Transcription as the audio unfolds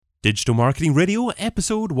Digital Marketing Radio,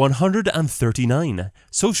 episode 139,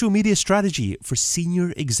 Social Media Strategy for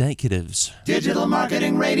Senior Executives.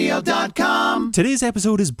 DigitalMarketingRadio.com. Today's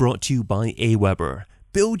episode is brought to you by Aweber.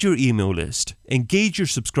 Build your email list, engage your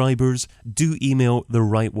subscribers, do email the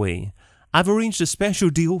right way. I've arranged a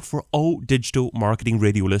special deal for all Digital Marketing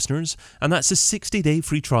Radio listeners, and that's a 60-day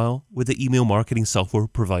free trial with the email marketing software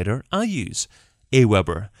provider I use,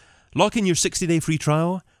 Aweber. Lock in your 60-day free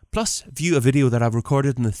trial, plus view a video that I've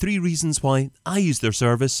recorded on the 3 reasons why I use their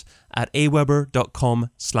service at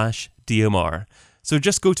aweber.com/DMR. So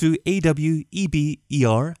just go to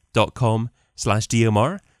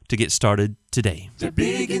aweber.com/DMR to get started today. The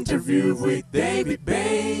Big Interview with David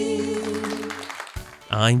Bain.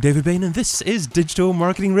 I'm David Bain, and this is Digital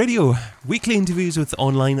Marketing Radio, weekly interviews with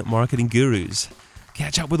online marketing gurus.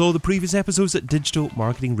 Catch up with all the previous episodes at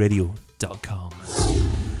digitalmarketingradio.com.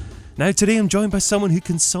 Now, today I'm joined by someone who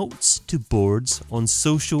consults to boards on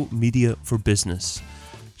social media for business.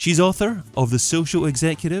 She's author of The Social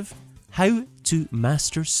Executive, How to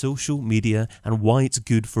Master Social Media and Why It's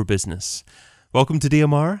Good for Business. Welcome to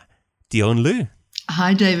DMR, Dion Liu.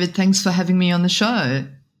 Hi, David. Thanks for having me on the show.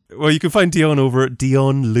 Well, you can find Dion over at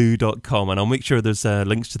dionliu.com, and I'll make sure there's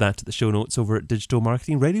links to that at the show notes over at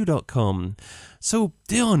digitalmarketingradio.com. So,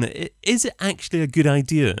 Dion, is it actually a good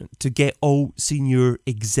idea to get all senior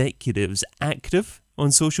executives active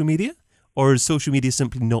on social media? Or is social media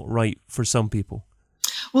simply not right for some people?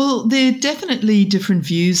 Well, there are definitely different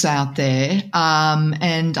views out there,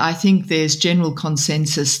 and I think there's general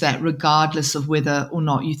consensus that regardless of whether or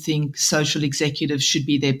not you think social executives should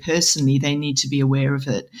be there personally, they need to be aware of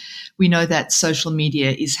it. We know that social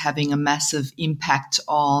media is having a massive impact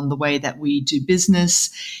on the way that we do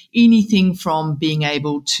business, anything from being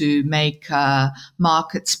able to make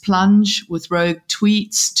markets plunge with rogue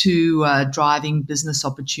tweets to driving business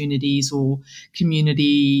opportunities or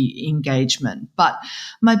community engagement. But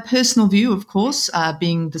my personal view, of course,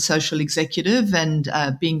 being the social executive and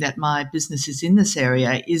being that my business is in this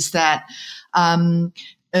area, is that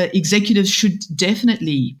executives should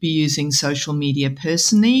definitely be using social media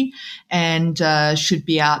personally and should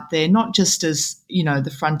be out there not just as, you know,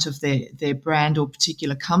 the front of their brand or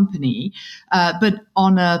particular company, but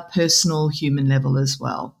on a personal human level as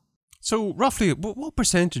well. So roughly, what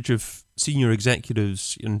percentage of senior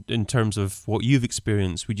executives, in terms of what you've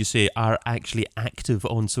experienced, would you say are actually active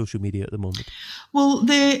on social media at the moment? Well,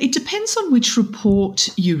 it depends on which report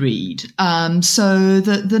you read. So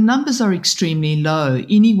the numbers are extremely low,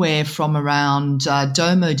 anywhere from around,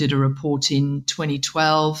 Domo did a report in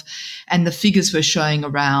 2012, and the figures were showing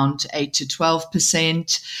around 8 to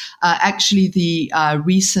 12%. Actually, the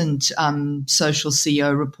recent social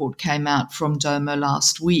CEO report came out from Domo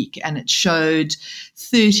last week, and it showed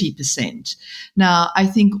 30%. Now, I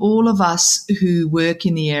think all of us who work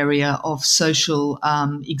in the area of social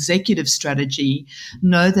executive strategy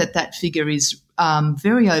know that that figure is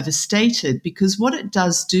very overstated, because what it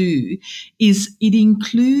does do is it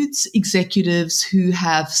includes executives who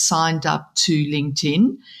have signed up to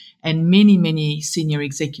LinkedIn, and many, many senior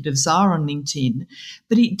executives are on LinkedIn,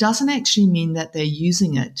 but it doesn't actually mean that they're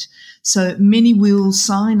using it. So many will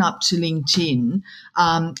sign up to LinkedIn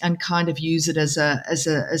and kind of use it as a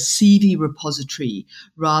CV repository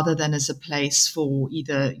rather than as a place for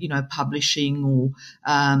either, you know, publishing or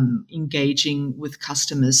engaging with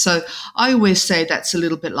customers. So I always say that's a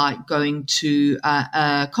little bit like going to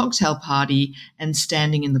a cocktail party and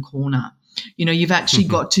standing in the corner. You know, you've actually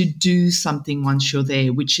got to do something once you're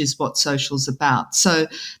there, which is what social's about. So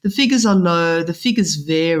the figures are low, the figures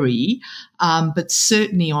vary, but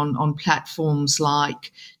certainly on platforms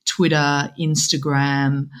like Twitter,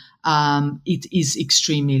 Instagram, it is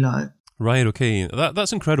extremely low. Right, okay.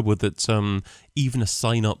 That's incredible that even a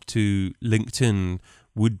sign up to LinkedIn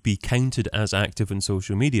would be counted as active in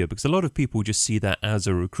social media, because a lot of people just see that as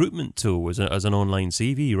a recruitment tool, as an online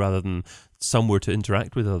CV, rather than somewhere to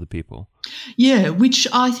interact with other people. Yeah, which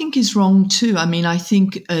I think is wrong too. I mean, I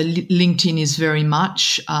think LinkedIn is very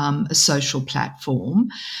much a social platform,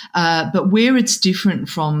 but where it's different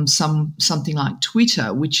from something like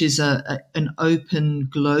Twitter, which is an open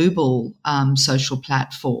global social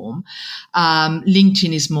platform,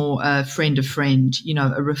 LinkedIn is more a friend of friend, you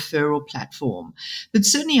know, a referral platform. But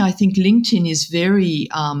certainly I think LinkedIn is very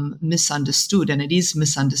misunderstood, and it is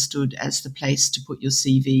misunderstood as the place to put your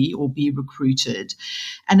CV or be recruited recruited.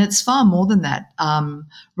 And it's far more than that.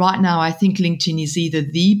 Right now, I think LinkedIn is either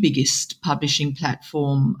the biggest publishing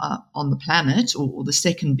platform on the planet or the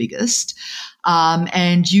second biggest.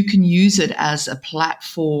 And you can use it as a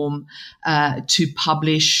platform to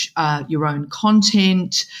publish your own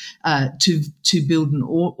content, to build an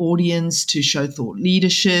audience, to show thought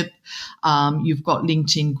leadership. You've got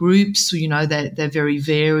LinkedIn groups, they're very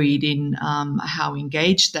varied in how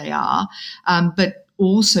engaged they are. But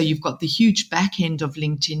also, you've got the huge back end of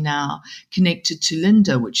LinkedIn now connected to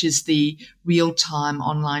Lynda, which is the real-time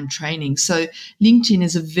online training. So LinkedIn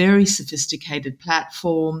is a very sophisticated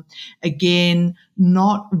platform. Again,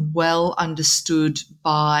 not well understood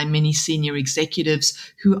by many senior executives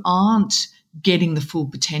who aren't getting the full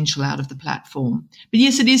potential out of the platform. But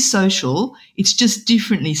yes, it is social. It's just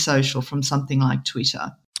differently social from something like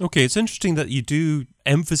Twitter. Okay, it's interesting that you do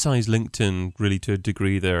emphasize LinkedIn really to a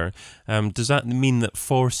degree there. Does that mean that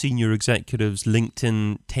for senior executives,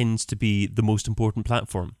 LinkedIn tends to be the most important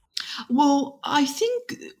platform? Well, I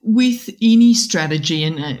think with any strategy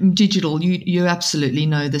and digital, you absolutely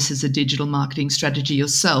know this is a digital marketing strategy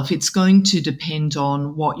yourself. It's going to depend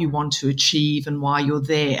on what you want to achieve and why you're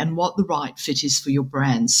there and what the right fit is for your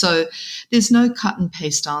brand. So there's no cut and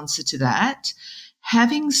paste answer to that.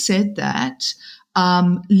 Having said that,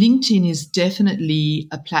 LinkedIn is definitely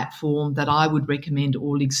a platform that I would recommend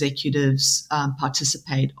all executives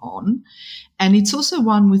participate on. And it's also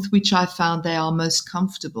one with which I found they are most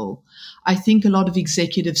comfortable. I think a lot of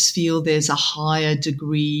executives feel there's a higher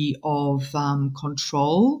degree of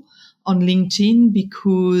control on LinkedIn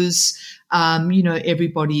because,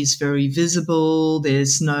 everybody is very visible.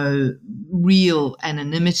 There's no real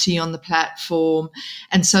anonymity on the platform.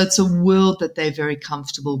 And so it's a world that they're very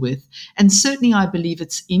comfortable with. And certainly I believe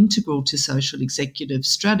it's integral to social executive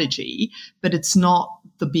strategy, but it's not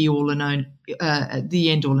the be-all and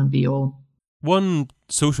the end-all and be-all. One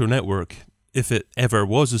social network, if it ever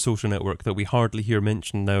was a social network, that we hardly hear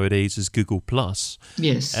mentioned nowadays is Google+.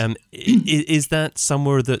 Yes. Is that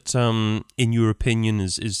somewhere that, in your opinion,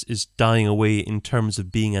 is dying away in terms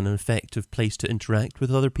of being an effective place to interact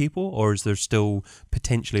with other people, or is there still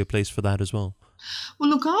potentially a place for that as well?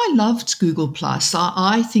 Well, look, I loved Google+.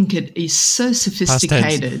 I think it is so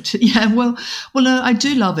sophisticated. Yeah, well, no, I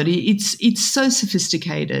do love it. It's so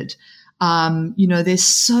sophisticated. There's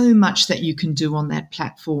so much that you can do on that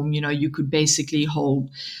platform. You could basically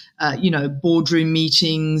hold, boardroom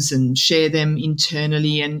meetings and share them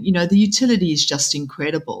internally. And, the utility is just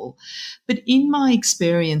incredible. But in my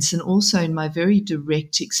experience, and also in my very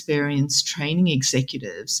direct experience training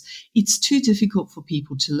executives, it's too difficult for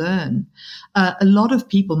people to learn. A lot of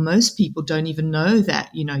people, most people don't even know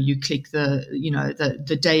that, you click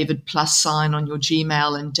the David plus sign on your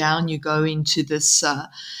Gmail and down you go into this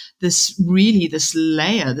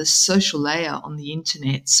layer, this social layer on the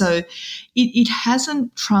internet. So it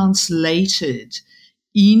hasn't translated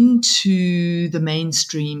into the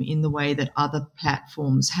mainstream in the way that other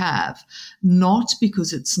platforms have, not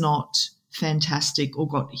because it's not fantastic or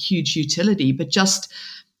got huge utility, but just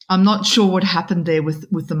I'm not sure what happened there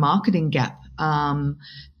with the marketing gap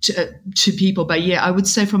to people. But yeah, I would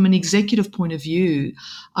say from an executive point of view,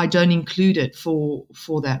 I don't include it for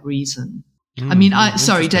that reason. I mean,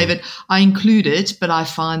 sorry, David, I include it, but I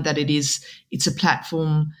find that it's a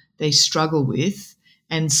platform they struggle with.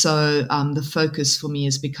 And so the focus for me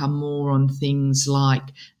has become more on things like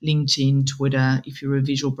LinkedIn, Twitter, if you're a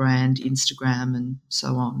visual brand, Instagram, and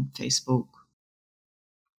so on, Facebook.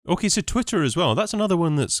 Okay, so Twitter as well. That's another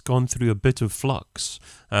one that's gone through a bit of flux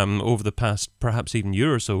over the past, perhaps even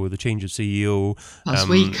year or so, with the change of CEO. Last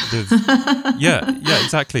week. Yeah,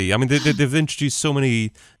 exactly. I mean, they've introduced so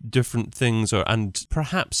many different things, and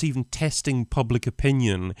perhaps even testing public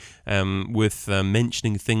opinion with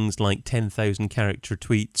mentioning things like 10,000 character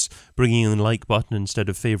tweets, bringing in the like button instead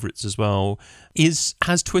of favorites as well.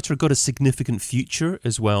 Has Twitter got a significant future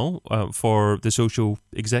as well for the social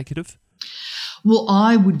executive? Well,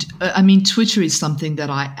 Twitter is something that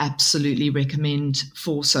I absolutely recommend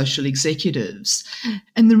for social executives.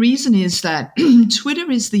 And the reason is that Twitter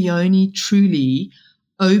is the only truly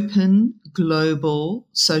open, global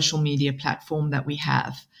social media platform that we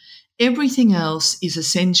have. Everything else is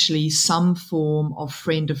essentially some form of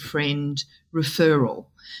friend-of-friend referral.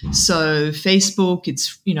 So Facebook,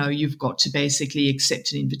 it's, you've got to basically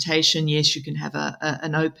accept an invitation. Yes, you can have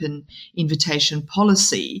an open invitation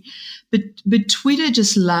policy, but Twitter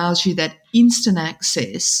just allows you that instant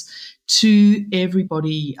access to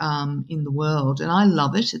everybody in the world. And I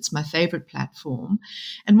love it. It's my favorite platform.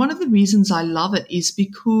 And one of the reasons I love it is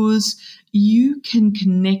because you can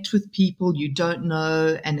connect with people you don't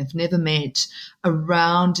know and have never met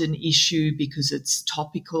around an issue because it's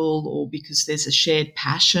topical or because there's a shared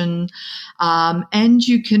passion. And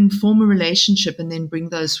you can form a relationship and then bring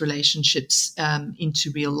those relationships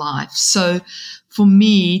into real life. So for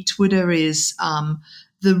me, Twitter is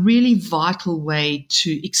the really vital way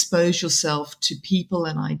to expose yourself to people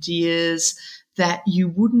and ideas that you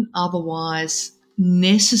wouldn't otherwise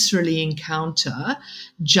necessarily encounter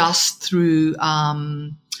just through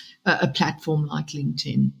a platform like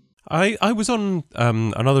LinkedIn. I was on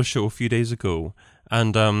another show a few days ago,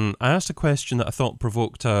 and I asked a question that I thought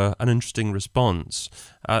provoked an interesting response.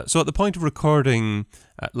 So at the point of recording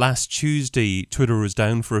last Tuesday, Twitter was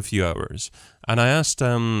down for a few hours, and I asked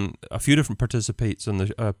a few different participants in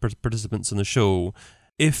the show,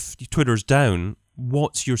 if Twitter's down,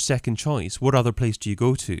 what's your second choice? What other place do you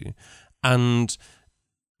go to? And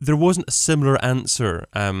there wasn't a similar answer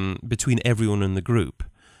between everyone in the group.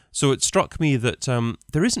 So it struck me that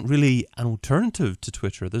there isn't really an alternative to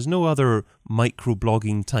Twitter. There's no other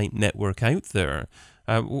microblogging type network out there.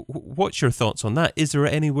 What's your thoughts on that? Is there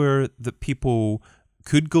anywhere that people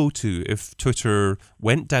could go to if Twitter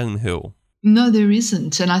went downhill? No, there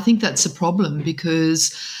isn't. And I think that's a problem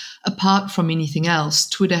because apart from anything else,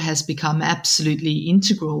 Twitter has become absolutely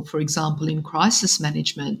integral, for example, in crisis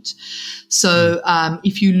management. So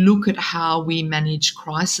if you look at how we manage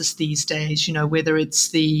crisis these days, you know, whether it's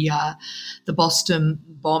the Boston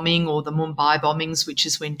bombing or the Mumbai bombings, which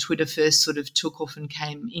is when Twitter first sort of took off and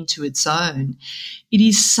came into its own, it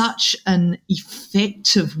is such an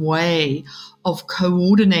effective way of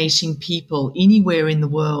coordinating people anywhere in the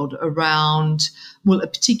world around, well, a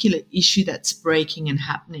particular issue that's breaking and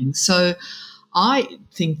happening. So I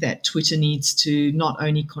think that Twitter needs to not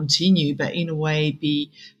only continue, but in a way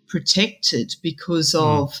be protected because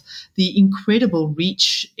of the incredible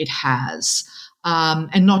reach it has.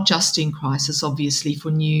 And not just in crisis, obviously, for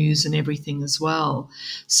news and everything as well.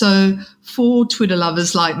 So for Twitter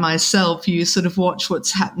lovers like myself, you sort of watch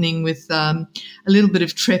what's happening with a little bit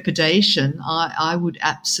of trepidation. I would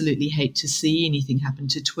absolutely hate to see anything happen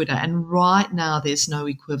to Twitter. And right now, there's no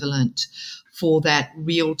equivalent for that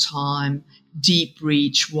real-time, deep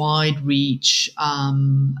reach, wide reach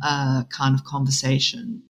kind of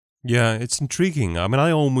conversation. Yeah, it's intriguing. I mean,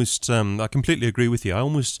 I completely agree with you. I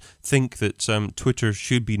almost think that Twitter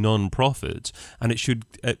should be non-profit and it should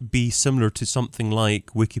be similar to something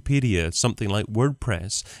like Wikipedia, something like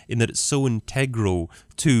WordPress, in that it's so integral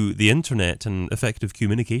to the internet and effective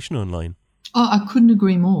communication online. Oh, I couldn't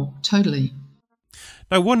agree more. Totally.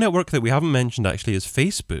 Now, one network that we haven't mentioned actually is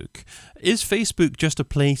Facebook. Is Facebook just a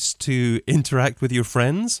place to interact with your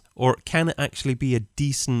friends, or can it actually be a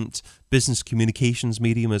decent business communications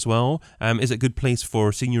medium as well? Is it a good place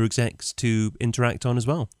for senior execs to interact on as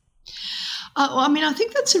well? I mean, I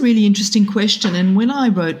think that's a really interesting question. And when I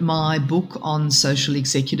wrote my book on social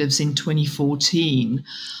executives in 2014,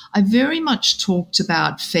 I very much talked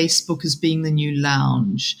about Facebook as being the new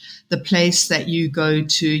lounge, the place that you go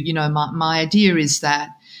to. You know, my idea is that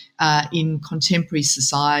in contemporary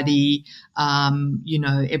society, you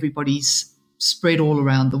know, everybody's spread all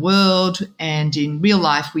around the world. And in real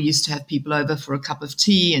life, we used to have people over for a cup of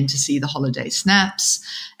tea and to see the holiday snaps.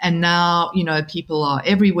 And now, you know, people are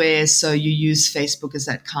everywhere. So you use Facebook as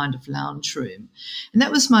that kind of lounge room. And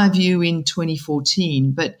that was my view in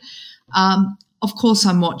 2014. But of course,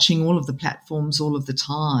 I'm watching all of the platforms all of the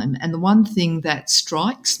time. And the one thing that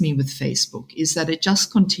strikes me with Facebook is that it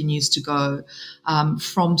just continues to go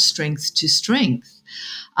from strength to strength.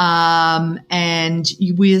 And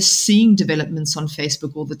we're seeing developments on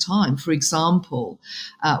Facebook all the time. For example,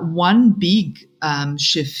 one big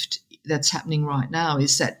shift that's happening right now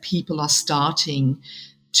is that people are starting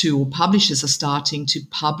to, or publishers are starting to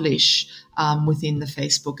publish within the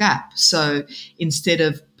Facebook app. So instead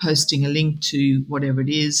of posting a link to whatever it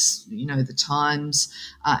is, you know, the Times,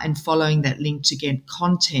 and following that link to get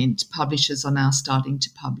content, publishers are now starting to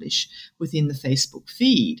publish within the Facebook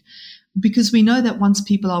feed. Because we know that once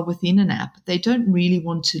people are within an app, they don't really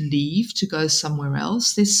want to leave to go somewhere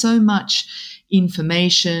else. There's so much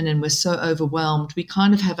information and we're so overwhelmed. We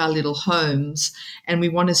kind of have our little homes and we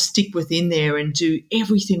want to stick within there and do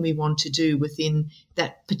everything we want to do within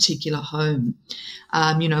that particular home.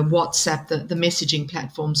 You know, WhatsApp, the messaging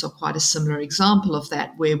platforms are quite a similar example of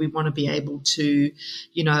that, where we want to be able to,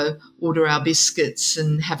 you know, order our biscuits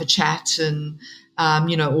and have a chat and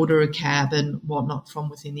you know, order a cab and whatnot from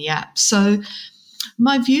within the app. So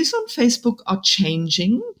my views on Facebook are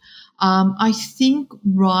changing. I think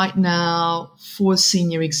right now, for a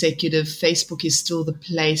senior executive, Facebook is still the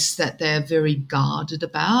place that they're very guarded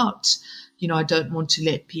about. I don't want to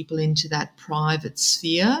let people into that private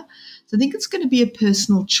sphere. So I think it's going to be a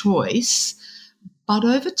personal choice. But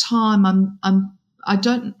over time,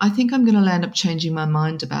 I think I'm going to land up changing my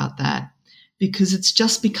mind about that, because it's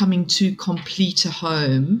just becoming too complete a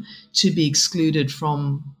home to be excluded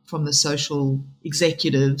from the social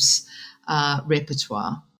executives'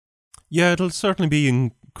 repertoire. Yeah, it'll certainly be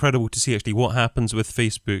incredible to see actually what happens with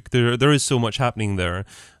Facebook. There is so much happening there.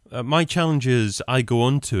 My challenge is I go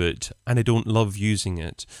onto it and I don't love using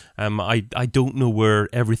it. I don't know where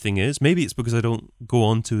everything is. Maybe it's because I don't go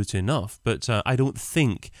onto it enough, but I don't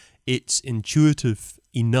think it's intuitive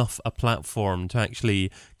enough a platform to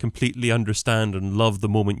actually completely understand and love the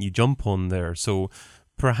moment you jump on there. So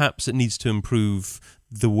perhaps it needs to improve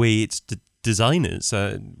the way its design is.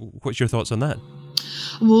 What's your thoughts on that?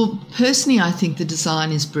 Well, personally, I think the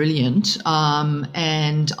design is brilliant,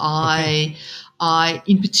 and I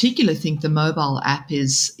in particular think the mobile app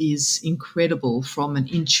is incredible from an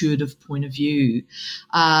intuitive point of view.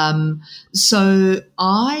 So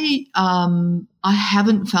I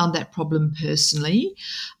haven't found that problem personally,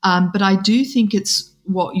 but I do think it's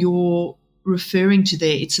what you're referring to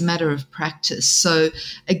there. It's a matter of practice. So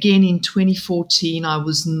again, in 2014, I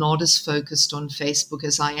was not as focused on Facebook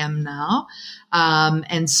as I am now.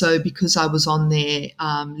 And so because I was on there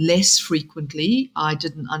less frequently, I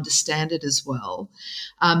didn't understand it as well.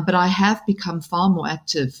 But I have become far more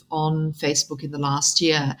active on Facebook in the last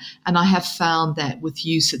year. And I have found that with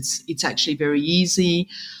use, it's actually very easy.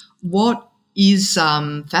 What is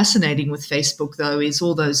fascinating with Facebook, though, is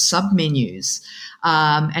all those sub-menus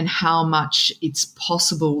and how much it's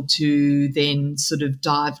possible to then sort of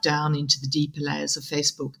dive down into the deeper layers of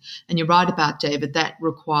Facebook. And you're right about, David, that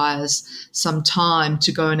requires some time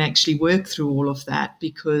to go and actually work through all of that,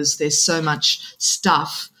 because there's so much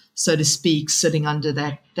stuff, so to speak, sitting under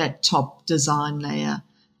that top design layer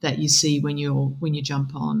that you see when you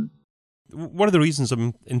jump on. One of the reasons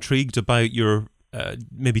I'm intrigued about your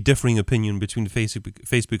maybe differing opinion between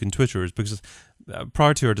Facebook and Twitter is because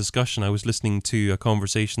prior to our discussion, I was listening to a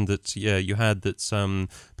conversation that you had that's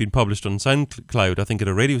been published on SoundCloud, I think at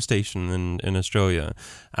a radio station in Australia,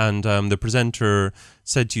 and the presenter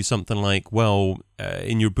said to you something like, "Well,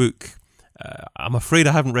 in your book." I'm afraid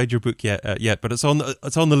I haven't read your book yet, but it's on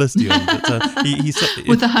the list, Ian. But, he said,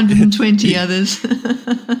 with 120 others.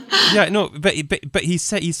 Yeah, no, but he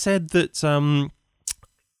said that.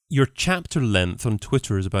 Your chapter length on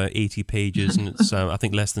Twitter is about 80 pages, and it's I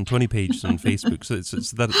think less than 20 pages on Facebook. So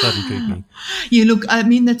it's that intrigued me. Yeah, look, I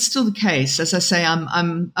mean that's still the case. As I say,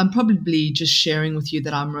 I'm probably just sharing with you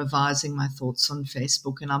that I'm revising my thoughts on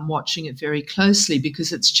Facebook, and I'm watching it very closely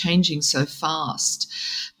because it's changing so fast.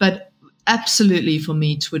 But absolutely, for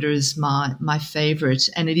me, Twitter is my favorite,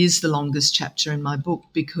 and it is the longest chapter in my book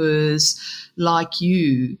because, like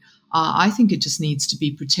you, I think it just needs to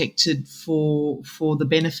be protected for the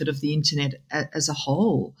benefit of the internet as a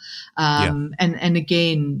whole. And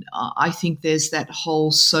again, I think there's that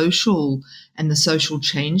whole social and the social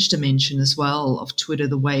change dimension as well of Twitter,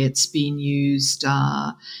 the way it's been used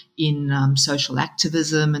in social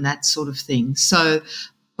activism and that sort of thing. So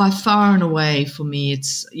by far and away for me,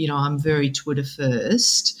 it's, I'm very Twitter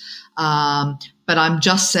first. But I'm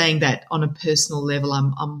just saying that on a personal level,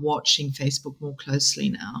 I'm watching Facebook more closely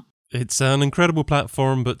now. It's an incredible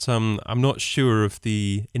platform, but I'm not sure if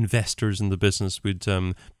the investors in the business would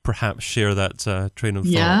perhaps share that train of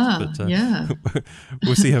thought. But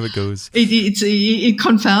we'll see how it goes. It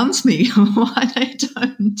confounds me why they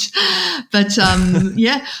don't. But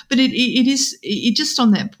but it is just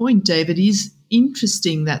on that point, David, is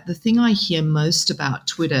interesting that the thing I hear most about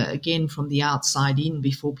Twitter, again from the outside in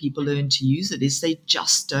before people learn to use it, is they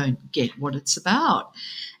just don't get what it's about.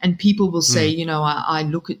 And people will say, I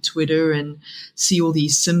look at Twitter and see all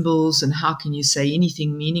these symbols, and how can you say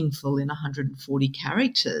anything meaningful in 140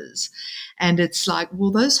 characters? And it's like, well,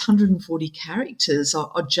 those 140 characters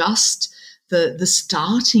are just the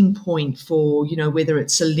starting point for, whether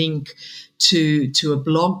it's a link to a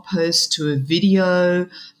blog post, to a video,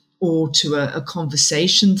 or to a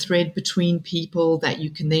conversation thread between people that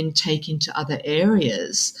you can then take into other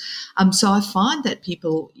areas. So I find that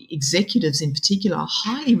executives in particular, are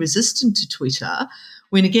highly resistant to Twitter,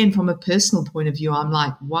 when again, from a personal point of view, I'm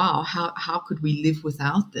like, wow, how could we live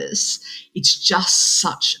without this? It's just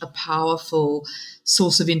such a powerful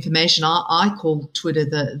source of information. I call Twitter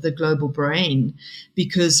the global brain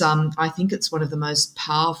because I think it's one of the most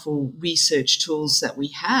powerful research tools that we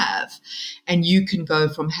have. And you can go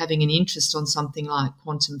from having an interest on something like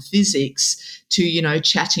quantum physics to,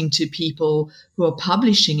 chatting to people who are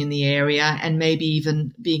publishing in the area and maybe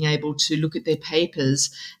even being able to look at their papers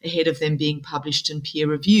ahead of them being published and peer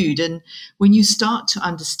reviewed. And when you start to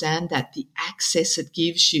understand that, the access it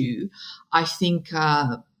gives you, I think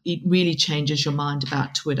it really changes your mind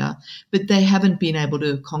about Twitter. But they haven't been able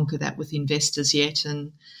to conquer that with investors yet.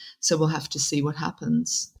 And so we'll have to see what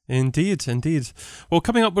happens. Indeed. Well,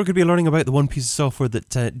 coming up, we're going to be learning about the one piece of software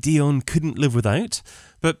that Dion couldn't live without.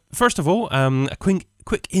 But first of all, a quick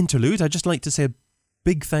interlude. I'd just like to say a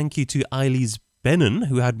big thank you to Eilise Bennon,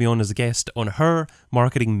 who had me on as a guest on her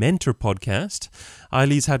Marketing Mentor podcast.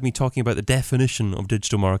 Eilise had me talking about the definition of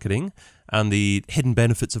digital marketing and the hidden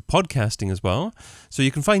benefits of podcasting as well. So you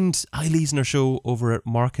can find Eilise and her show over at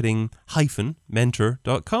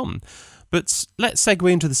marketing-mentor.com. But let's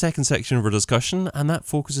segue into the second section of our discussion, and that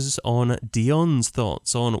focuses on Dion's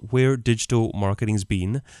thoughts on where digital marketing's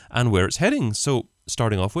been and where it's heading. So,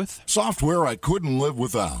 starting off with... software I couldn't live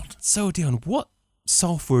without. So, Dion, what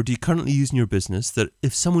software do you currently use in your business that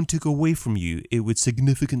if someone took away from you, it would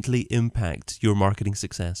significantly impact your marketing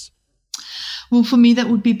success? Well, for me, that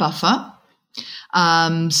would be Buffer.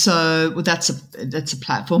 That's a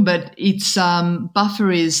platform, but it's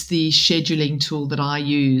Buffer is the scheduling tool that I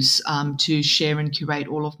use to share and curate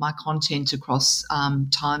all of my content across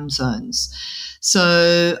time zones.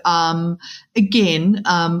 So again,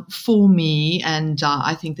 for me, and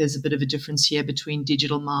I think there's a bit of a difference here between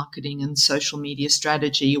digital marketing and social media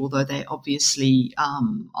strategy, although they obviously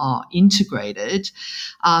are integrated.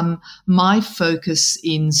 My focus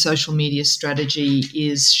in social media strategy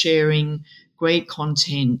is sharing great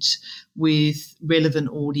content with relevant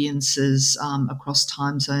audiences across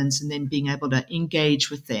time zones and then being able to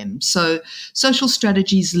engage with them. So social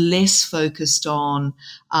strategy is less focused on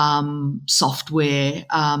software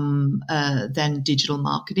than digital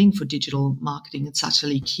marketing. For digital marketing, it's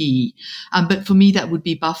utterly key. But for me, that would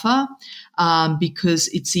be Buffer because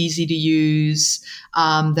it's easy to use.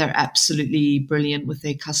 They're absolutely brilliant with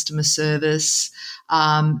their customer service.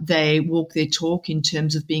 They walk their talk in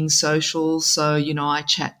terms of being social. So, I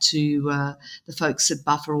chat to the folks at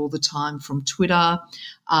Buffer all the time from Twitter.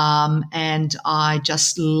 And I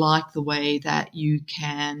just like the way that you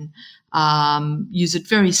can use it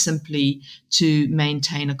very simply to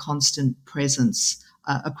maintain a constant presence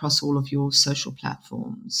across all of your social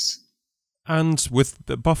platforms. And with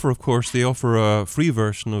Buffer, of course, they offer a free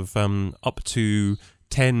version of up to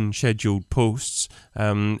 10 scheduled posts.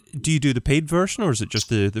 Do you do the paid version, or is it just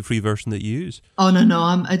the free version that you use? Oh, no,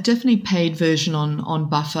 I'm a definitely paid version on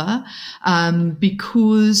Buffer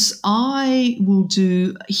because I will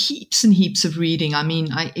do heaps and heaps of reading. I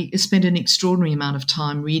mean, I spend an extraordinary amount of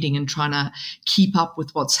time reading and trying to keep up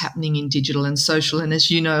with what's happening in digital and social. And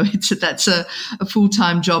as you know, that's a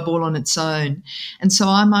full-time job all on its own. And so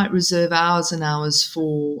I might reserve hours and hours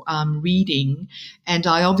for reading. And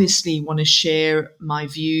I obviously want to share my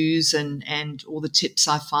views and all the tips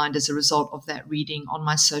I find as a result of that reading on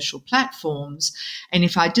my social platforms. And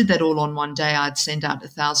if I did that all on one day, I'd send out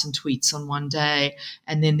 1,000 tweets on one day,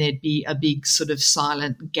 and then there'd be a big sort of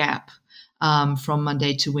silent gap from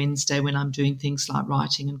Monday to Wednesday when I'm doing things like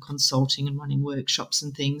writing and consulting and running workshops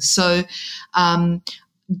and things. So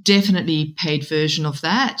definitely paid version of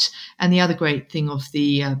that. And the other great thing of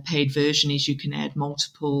the paid version is you can add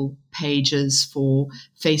multiple pages for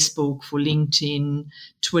Facebook, for LinkedIn,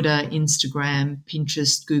 Twitter, Instagram,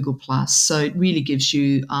 Pinterest, Google+. So it really gives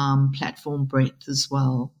you platform breadth as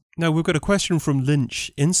well. Now, we've got a question from Lynch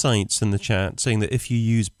Insights in the chat saying that if you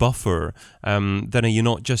use Buffer, then are you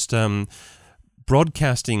not just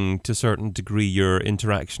broadcasting to a certain degree your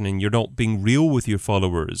interaction and you're not being real with your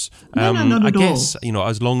followers? No, not at all. I guess,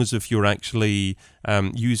 as long as if you're actually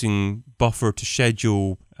using Buffer to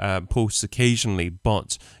schedule posts occasionally,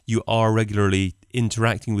 but you are regularly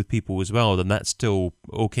interacting with people as well, then that's still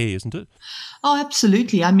okay, isn't it? Oh,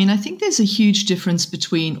 absolutely. I mean, I think there's a huge difference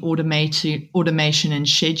between automation and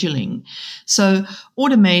scheduling. So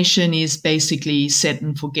automation is basically set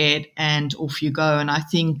and forget and off you go. And I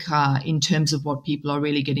think in terms of what people are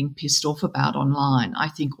really getting pissed off about online, I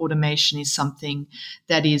think automation is something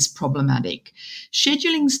that is problematic.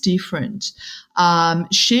 Scheduling's different.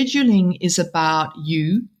 Scheduling is about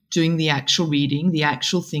you doing the actual reading, the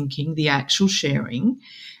actual thinking, the actual sharing,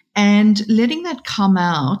 and letting that come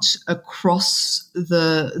out across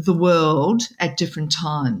the world at different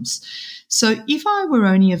times. So if I were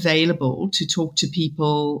only available to talk to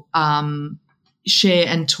people share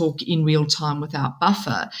and talk in real time without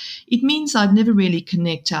buffer, it means I'd never really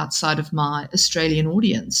connect outside of my Australian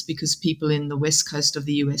audience because people in the west coast of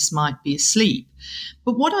the US might be asleep.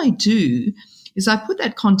 But what I do is I put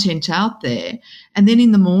that content out there, and then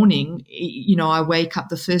in the morning, I wake up,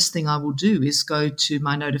 the first thing I will do is go to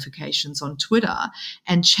my notifications on Twitter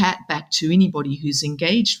and chat back to anybody who's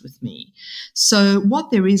engaged with me. So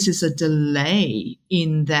what there is a delay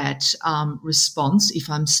in that response if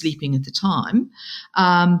I'm sleeping at the time,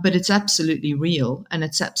 but it's absolutely real and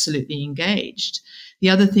it's absolutely engaged. The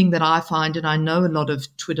other thing that I find, and I know a lot of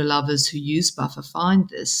Twitter lovers who use Buffer find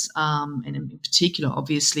this, and in particular,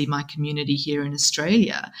 obviously, my community here in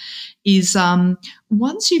Australia, is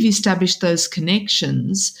once you've established those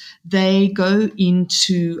connections, they go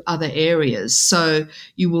into other areas. So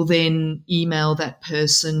you will then email that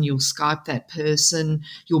person, you'll Skype that person,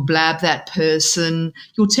 you'll blab that person,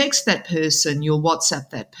 you'll text that person, you'll WhatsApp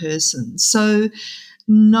that person. So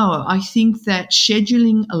no, I think that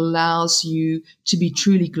scheduling allows you to be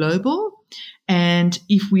truly global. And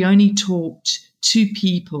if we only talked to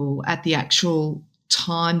people at the actual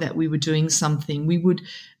time that we were doing something, we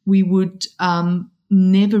would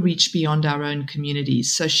never reach beyond our own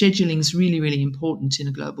communities. So scheduling is really, really important in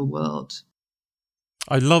a global world.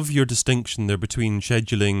 I love your distinction there between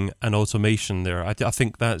scheduling and automation there. I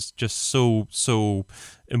think that's just so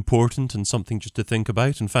important and something just to think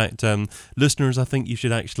about. In fact, listeners, I think you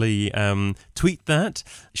should actually tweet that.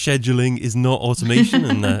 Scheduling is not automation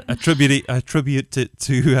and attribute it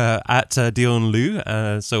to at Dion Liu.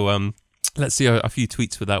 Let's see a few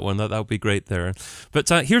tweets with that one. That would be great there. But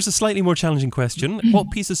here's a slightly more challenging question. What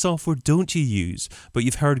piece of software don't you use, but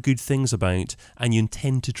you've heard good things about and you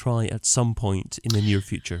intend to try at some point in the near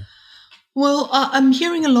future? Well, I'm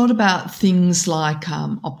hearing a lot about things like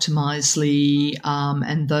Optimizely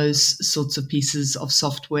and those sorts of pieces of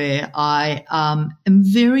software. I am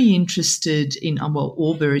very interested in,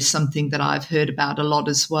 Auber is something that I've heard about a lot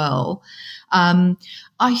as well. I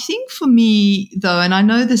think for me, though, and I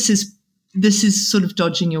know this is sort of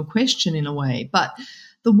dodging your question in a way, but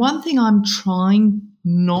the one thing I'm trying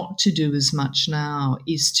not to do as much now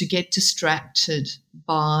is to get distracted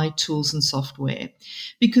by tools and software,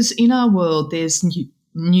 because in our world there's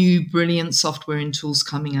new brilliant software and tools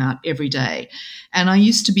coming out every day. And I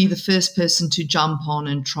used to be the first person to jump on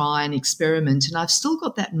and try and experiment. And I've still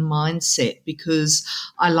got that mindset because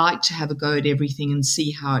I like to have a go at everything and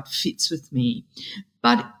see how it fits with me.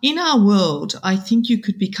 But in our world, I think you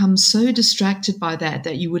could become so distracted by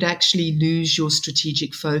that you would actually lose your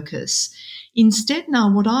strategic focus. Instead,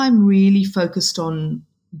 now what I'm really focused on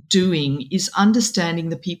doing is understanding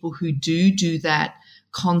the people who do that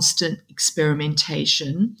constant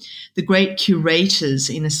experimentation, the great curators,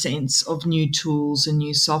 in a sense, of new tools and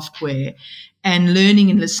new software, and learning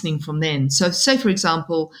and listening from them. So say, for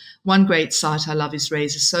example, one great site I love is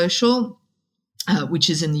Razor Social, which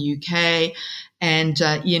is in the UK. And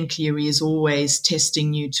Ian Cleary is always testing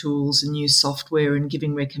new tools and new software and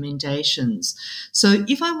giving recommendations. So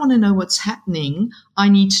if I want to know what's happening, I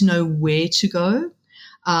need to know where to go.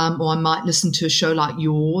 Or I might listen to a show like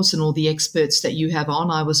yours and all the experts that you have on.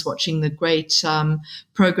 I was watching the great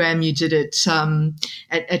program you did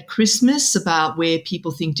at Christmas about where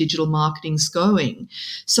people think digital marketing's going.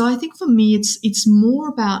 So I think for me, it's more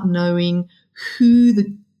about knowing who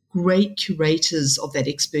the great curators of that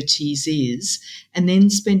expertise is, and then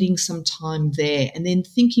spending some time there and then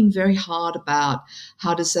thinking very hard about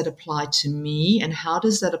how does that apply to me and how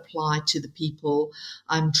does that apply to the people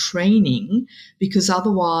I'm training, because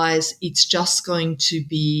otherwise it's just going to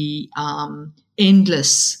be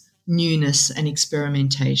endless newness and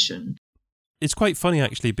experimentation. It's quite funny,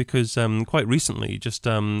 actually, because quite recently, just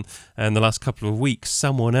in the last couple of weeks,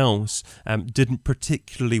 someone else didn't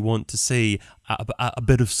particularly want to say a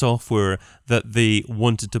bit of software that they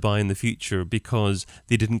wanted to buy in the future because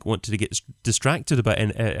they didn't want to get distracted about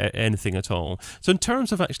anything at all. So in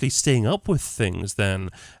terms of actually staying up with things then,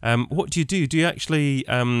 what do you do? Do you actually,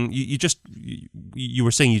 you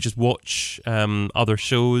were saying you just watch other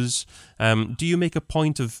shows. Do you make a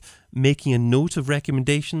point of making a note of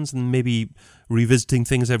recommendations and maybe revisiting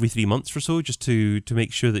things every 3 months or so just to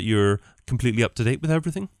make sure that you're completely up to date with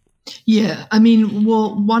everything? Yeah, I mean,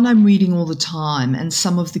 well, one, I'm reading all the time, and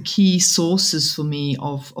some of the key sources for me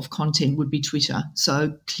of content would be Twitter.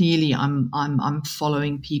 So clearly I'm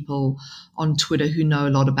following people on Twitter who know a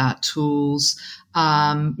lot about tools.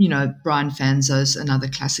 Brian Fanzo's another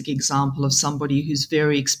classic example of somebody who's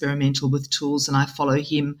very experimental with tools, and I follow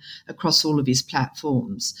him across all of his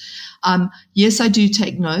platforms. Yes, I do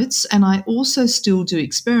take notes, and I also still do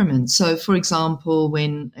experiments. So, for example,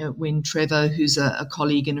 when Trevor, who's a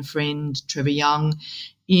colleague and a friend, Trevor Young,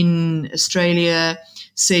 in Australia,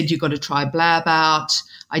 said you've got to try Blab out,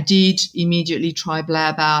 I did immediately try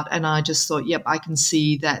Blab out, and I just thought, yep, I can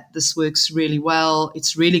see that this works really well.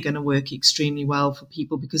 It's really going to work extremely well for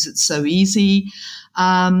people because it's so easy.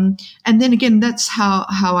 And then again, that's how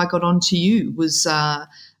I got onto you was, there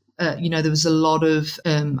was a lot of,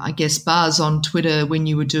 buzz on Twitter when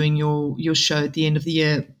you were doing your show at the end of the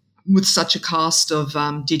year with such a cast of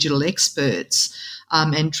digital experts.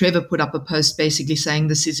 And Trevor put up a post basically saying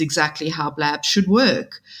this is exactly how Blab should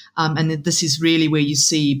work. And that this is really where you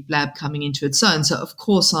see Blab coming into its own. So, of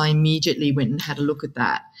course, I immediately went and had a look at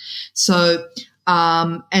that. So,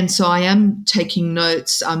 so I am taking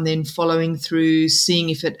notes. I'm then following through, seeing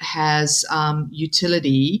if it has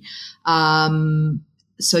utility.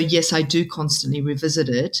 So, yes, I do constantly revisit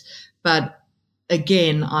it. But,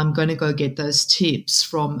 again, I'm going to go get those tips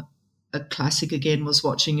from a classic again was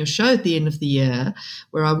watching your show at the end of the year,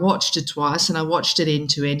 where I watched it twice and I watched it end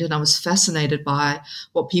to end, and I was fascinated by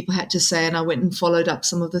what people had to say, and I went and followed up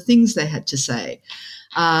some of the things they had to say.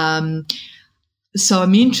 So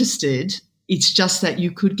I'm interested. It's just that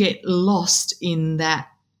you could get lost in that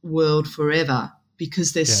world forever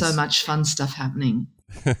because there's so much fun stuff happening.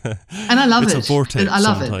 And I love it. It's a vortex. I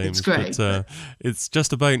love it. It's great. But, it's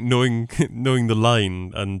just about knowing the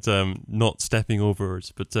line and not stepping over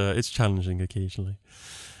it. But it's challenging occasionally.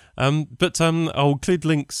 I'll include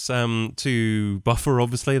links to Buffer.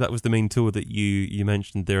 Obviously, that was the main tool that you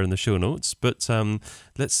mentioned there in the show notes. But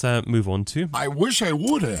let's move on to. I wish I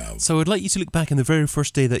would have. So I'd like you to look back in the very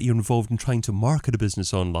first day that you're involved in trying to market a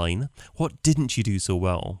business online. What didn't you do so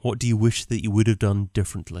well? What do you wish that you would have done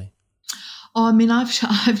differently? Oh, I mean, I've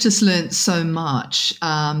just learned so much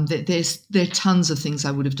that there are tons of things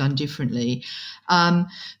I would have done differently.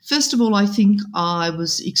 First of all, I think I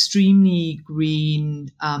was extremely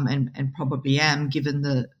green and probably am, given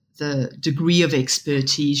the degree of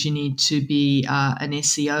expertise you need to be an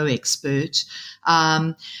SEO expert.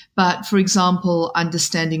 But, for example,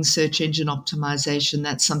 understanding search engine optimization,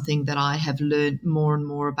 that's something that I have learned more and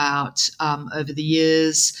more about over the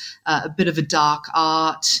years, a bit of a dark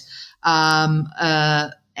art.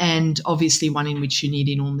 And obviously one in which you need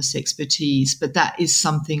enormous expertise, but that is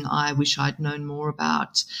something I wish I'd known more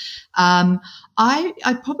about.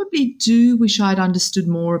 I probably do wish I'd understood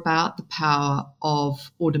more about the power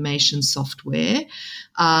of automation software,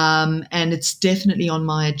 and it's definitely on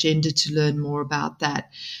my agenda to learn more about that.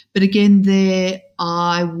 But again,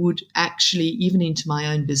 I would actually, even into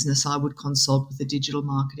my own business, I would consult with a digital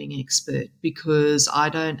marketing expert because I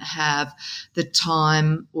don't have the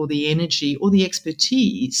time or the energy or the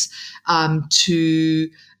expertise to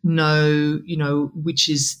know, which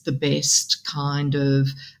is the best kind of,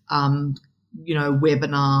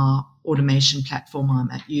 webinar automation platform I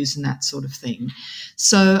might use and that sort of thing.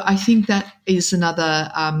 So I think that is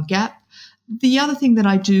another gap. The other thing that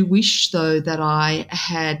I do wish, though, that I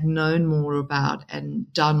had known more about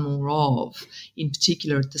and done more of, in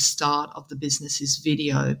particular at the start of the business, is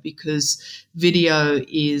video, because video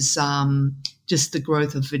is just the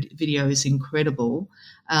growth of video is incredible.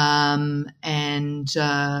 It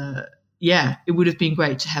would have been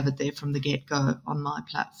great to have it there from the get-go on my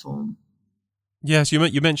platform. Yes,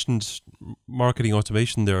 you mentioned marketing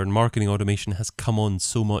automation there, and marketing automation has come on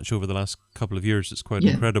so much over the last couple of years. It's quite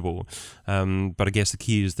incredible. But I guess the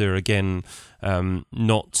key is there, again,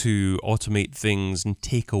 not to automate things and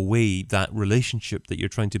take away that relationship that you're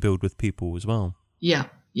trying to build with people as well. Yeah.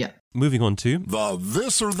 Moving on to the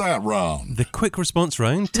this or that round. The quick response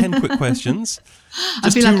round, 10 quick questions. I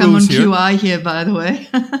feel like I'm on QI here, by the way.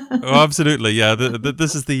 Oh, absolutely, yeah.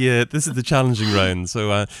 This is the challenging round.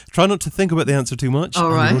 So try not to think about the answer too much.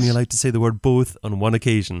 All right. You're only allowed to say the word both on one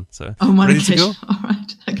occasion. So on one ready occasion. to go? All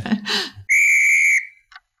right. Okay.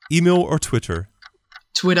 Email or Twitter?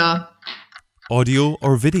 Twitter. Audio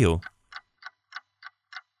or video?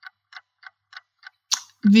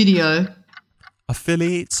 Video.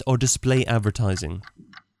 Affiliates or display advertising?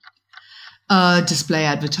 Display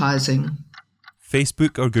advertising.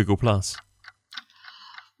 Facebook or Google+?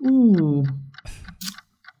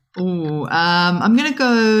 I'm going to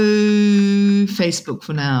go Facebook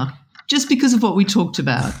for now, just because of what we talked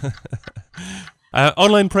about.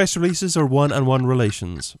 Online press releases or one-on-one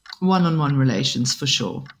relations? One-on-one relations, for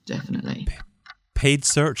sure, definitely. Paid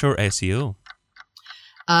search or SEO?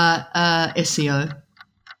 SEO.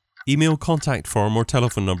 Email contact form or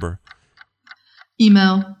telephone number?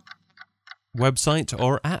 Email. Website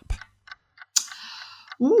or app?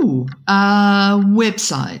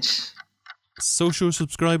 Website. Social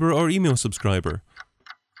subscriber or email subscriber?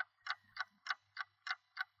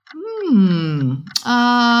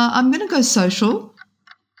 I'm going to go social.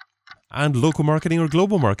 And local marketing or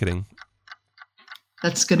global marketing?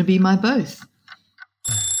 That's going to be my both.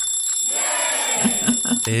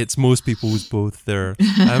 It's most people's both there.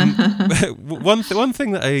 One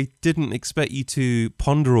thing that I didn't expect you to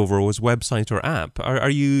ponder over was website or app. Are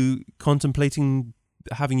you contemplating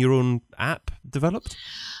having your own app developed?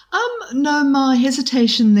 No, my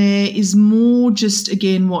hesitation there is more just,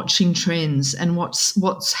 again, watching trends and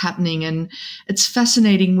what's happening. And it's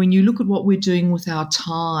fascinating when you look at what we're doing with our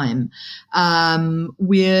time.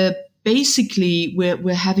 We're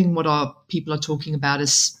having what our people are talking about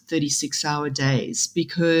as 36-hour days,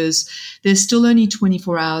 because there's still only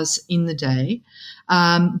 24 hours in the day.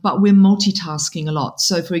 But we're multitasking a lot.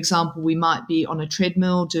 So, for example, we might be on a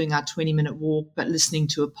treadmill doing our 20-minute walk, but listening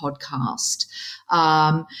to a podcast.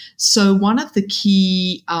 So one of the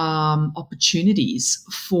key opportunities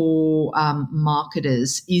for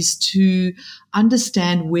marketers is to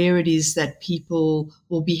understand where it is that people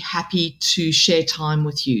will be happy to share time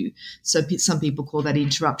with you. So some people call that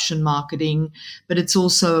interruption marketing, but it's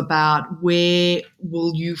also about where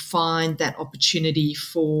will you find that opportunity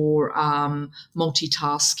for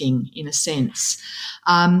multitasking, in a sense.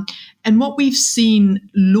 And what we've seen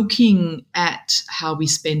looking at how we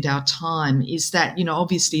spend our time is that,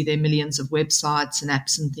 obviously there are millions of websites and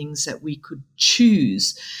apps and things that we could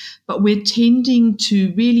choose, but we're tending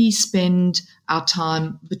to really spend our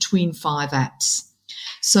time between 5 apps.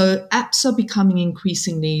 So apps are becoming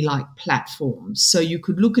increasingly like platforms. So you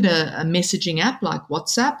could look at a messaging app like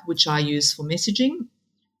WhatsApp, which I use for messaging,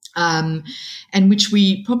 and which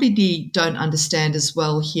we probably don't understand as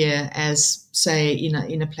well here as, say,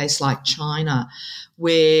 in a place like China,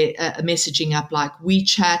 where a messaging app like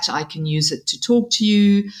WeChat, I can use it to talk to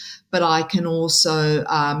you, but I can also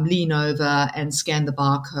lean over and scan the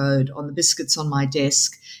barcode on the biscuits on my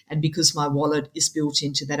desk. And because my wallet is built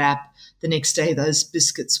into that app, the next day those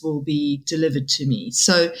biscuits will be delivered to me.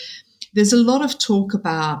 So there's a lot of talk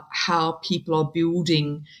about how people are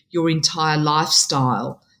building your entire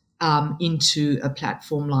lifestyle into a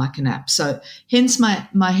platform like an app. So hence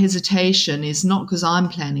my hesitation is not because I'm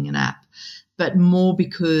planning an app, but more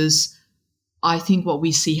because I think what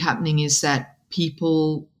we see happening is that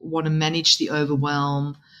people want to manage the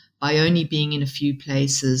overwhelm by only being in a few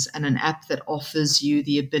places, and an app that offers you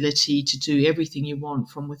the ability to do everything you want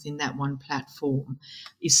from within that one platform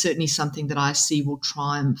is certainly something that I see will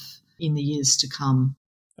triumph in the years to come.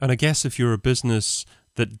 And I guess if you're a business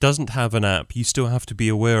that doesn't have an app, you still have to be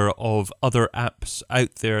aware of other apps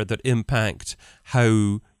out there that impact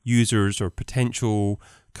how users or potential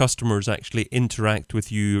customers actually interact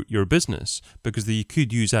with your business, because you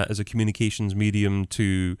could use that as a communications medium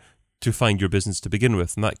to find your business to begin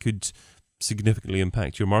with, and that could significantly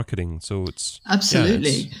impact your marketing. So it's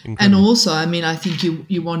absolutely, and also, I mean, I think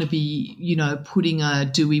you want to be, putting a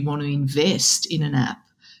do we want to invest in an app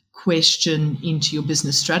question into your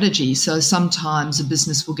business strategy. So sometimes a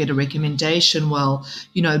business will get a recommendation,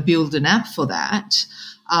 build an app for that,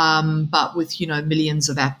 but with millions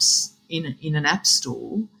of apps in an app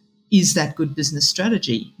store, is that good business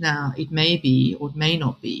strategy? Now, it may be or it may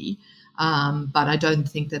not be. But I don't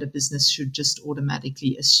think that a business should just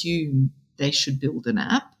automatically assume they should build an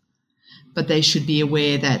app, but they should be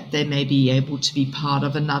aware that they may be able to be part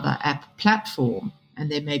of another app platform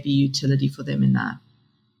and there may be utility for them in that.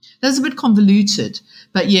 That's a bit convoluted,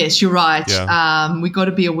 but yes, you're right. Yeah. We've got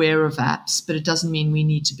to be aware of apps, but it doesn't mean we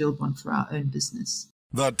need to build one for our own business.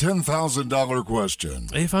 The $10,000 question.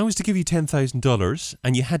 If I was to give you $10,000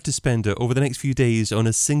 and you had to spend it over the next few days on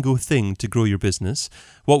a single thing to grow your business,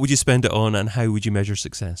 what would you spend it on and how would you measure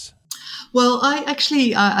success? Well,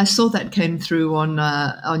 I saw that came through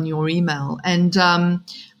on your email, and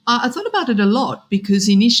I thought about it a lot, because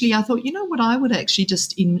initially I thought, I would actually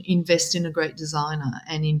just invest in a great designer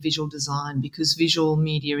and in visual design, because visual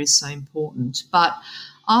media is so important. But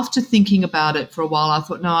after thinking about it for a while, I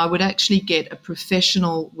thought, no, I would actually get a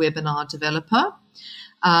professional webinar developer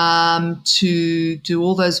to do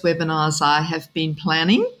all those webinars I have been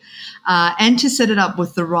planning, and to set it up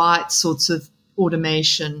with the right sorts of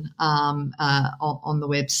automation on the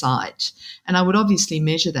website. And I would obviously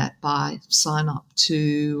measure that by sign up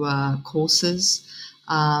to courses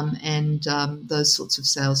and those sorts of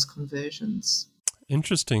sales conversions.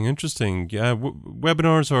 Interesting. Yeah,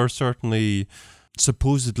 webinars are certainly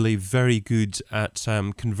supposedly very good at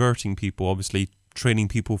converting people, obviously training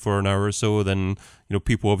people for an hour or so, then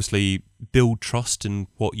people obviously build trust in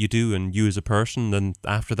what you do and you as a person. Then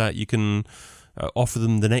after that, you can offer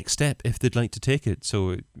them the next step if they'd like to take it.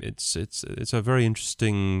 So it's a very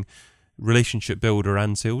interesting relationship builder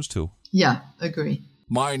and sales tool. Yeah, agree.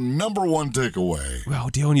 My number one takeaway. Well,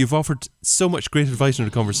 Dion, you've offered so much great advice in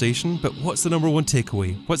the conversation, but what's the number one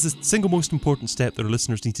takeaway? What's the single most important step that our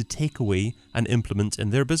listeners need to take away and implement in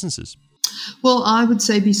their businesses? Well, I would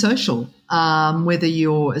say be social. Whether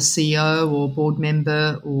you're a CEO or board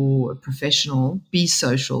member or a professional, be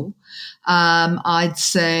social. I'd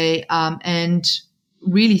say, and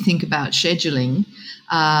really think about scheduling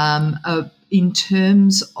in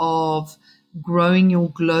terms of growing your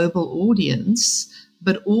global audience,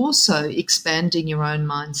 but also expanding your own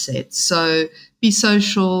mindset. So be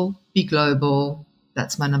social, be global.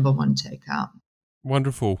 That's my number one takeout.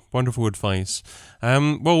 Wonderful advice.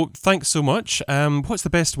 Well, thanks so much. What's the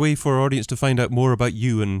best way for our audience to find out more about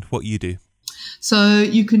you and what you do? So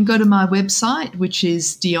you can go to my website, which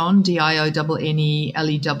is Dion, DIONNELEW,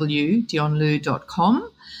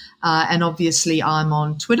 dionlew.com. And obviously I'm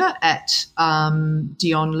on Twitter at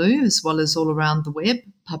Dion Lew, as well as all around the web,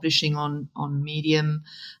 publishing on Medium,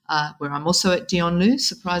 where I'm also at Dion Lew,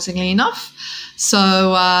 surprisingly enough.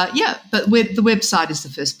 So, but the website is the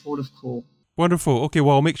first port of call. Wonderful. Okay,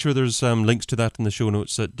 well, I'll make sure there's links to that in the show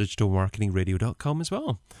notes at digitalmarketingradio.com as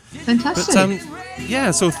well. Fantastic.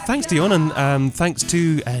 But, so thanks, Dion, and thanks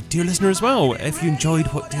to dear listener as well. If you enjoyed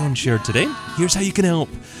what Dion shared today, here's how you can help.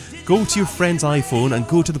 Go to your friend's iPhone and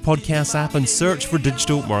go to the podcast app and search for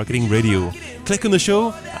Digital Marketing Radio. Click on the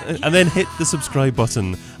show and then hit the subscribe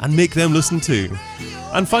button and make them listen too.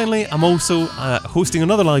 And finally, I'm also hosting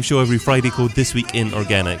another live show every Friday called This Week in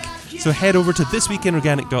Organic. So head over to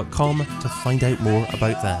thisweekinorganic.com to find out more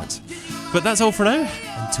about that. But that's all for now.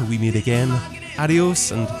 Until we meet again,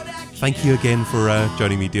 adios, and thank you again for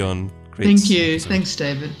joining me, Dion. Thank you. Thanks,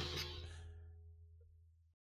 David.